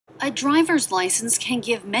A driver's license can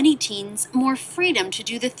give many teens more freedom to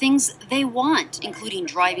do the things they want, including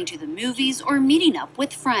driving to the movies or meeting up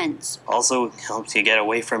with friends. Also helps you get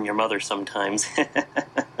away from your mother sometimes.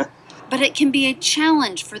 But it can be a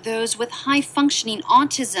challenge for those with high-functioning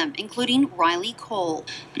autism, including Riley Cole.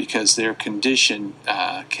 Because their condition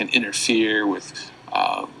can interfere with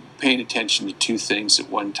paying attention to two things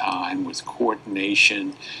at one time, with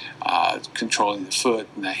coordination, controlling the foot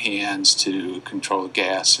and the hands to control the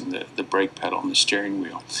gas and the brake pedal and the steering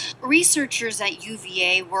wheel. Researchers at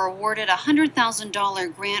UVA were awarded a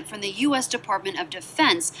 $100,000 grant from the U.S. Department of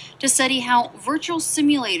Defense to study how virtual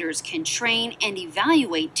simulators can train and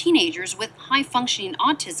evaluate teenagers with high-functioning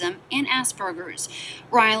autism and Asperger's.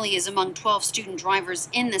 Riley is among 12 student drivers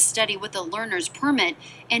in the study with a learner's permit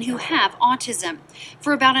and who have autism.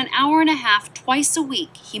 For about an hour and a half twice a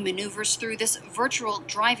week, he maneuvers through this virtual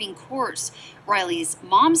driving course. Riley's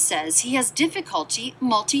mom says he has difficulty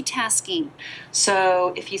multitasking.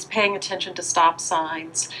 So if he's paying attention to stop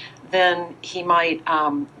signs, then he might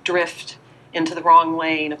drift into the wrong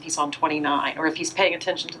lane if he's on 29. Or if he's paying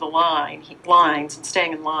attention to the lines and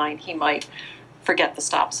staying in line, he might forget the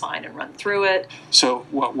stop sign and run through it. So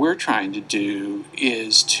what we're trying to do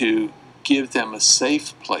is to give them a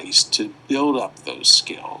safe place to build up those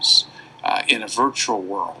skills in a virtual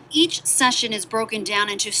world. Each session is broken down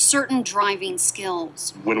into certain driving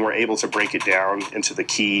skills. When we're able to break it down into the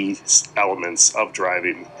key elements of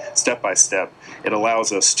driving step by step, it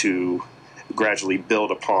allows us to gradually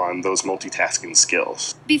build upon those multitasking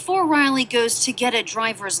skills. Before Riley goes to get a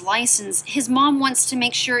driver's license, his mom wants to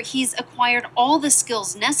make sure he's acquired all the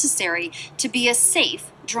skills necessary to be a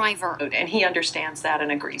safe driver. And he understands that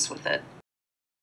and agrees with it.